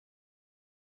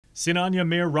Sinajana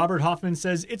Mayor Robert Hoffman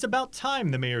says it's about time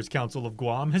the Mayors Council of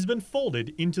Guam has been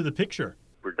folded into the picture.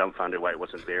 We're dumbfounded why it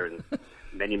wasn't there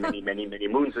many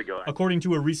moons ago. According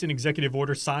to a recent executive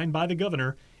order signed by the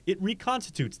governor, it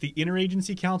reconstitutes the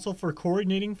Interagency Council for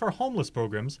Coordinating for Homeless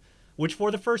Programs, which for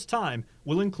the first time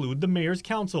will include the Mayor's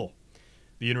Council.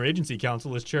 The Interagency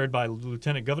Council is chaired by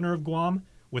Lieutenant Governor of Guam,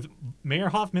 with Mayor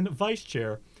Hoffman vice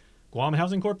chair, Guam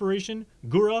Housing Corporation,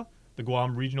 GURA, the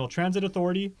Guam Regional Transit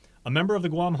Authority, a member of the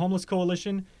Guam Homeless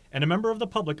Coalition, and a member of the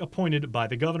public appointed by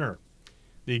the governor.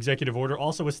 The executive order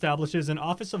also establishes an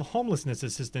Office of Homelessness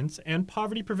Assistance and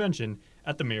Poverty Prevention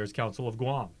at the Mayor's Council of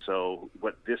Guam. So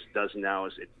what this does now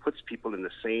is it puts people in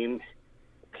the same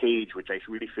page, which I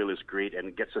really feel is great, and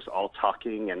it gets us all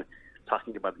talking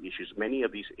about the issues. Many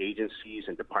of these agencies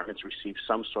and departments receive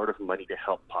some sort of money to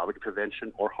help poverty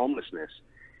prevention or homelessness.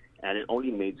 And it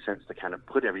only made sense to kind of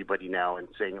put everybody now and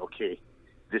saying, okay,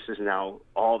 this is now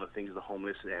all the things the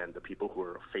homeless and the people who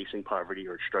are facing poverty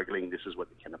or struggling, this is what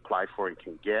they can apply for and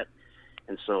can get.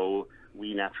 And so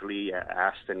we naturally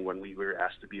asked, and when we were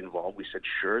asked to be involved, we said,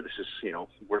 sure, this is,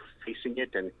 we're facing it.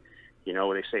 And,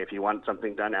 they say if you want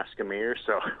something done, ask a mayor.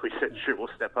 So we said, sure, we'll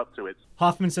step up to it.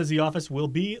 Hoffman says the office will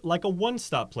be like a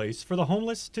one-stop place for the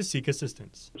homeless to seek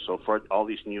assistance. So for all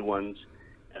these new ones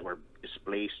that were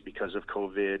displaced because of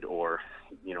COVID or,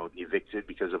 evicted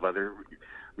because of other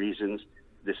reasons,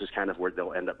 this is kind of where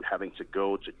they'll end up having to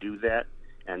go to do that.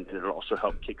 And it'll also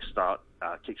help kickstart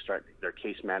their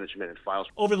case management and files.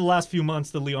 Over the last few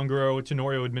months, the Leon Guerrero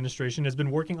Tenorio administration has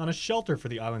been working on a shelter for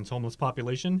the island's homeless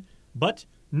population, but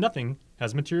nothing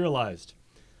has materialized.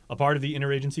 A part of the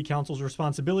Interagency Council's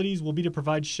responsibilities will be to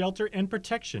provide shelter and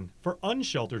protection for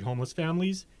unsheltered homeless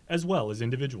families as well as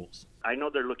individuals. I know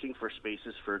they're looking for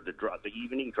spaces for the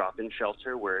evening drop-in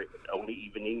shelter where only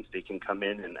evenings they can come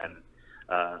in and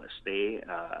stay,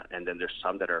 and then there's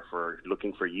some that are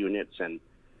looking for units and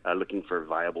looking for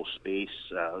viable space.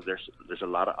 There's a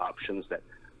lot of options that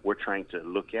we're trying to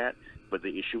look at, but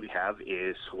the issue we have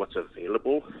is what's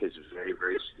available is very,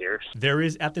 very scarce. There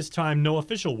is at this time no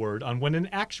official word on when an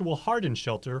actual hardened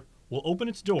shelter will open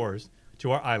its doors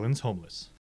to our island's homeless.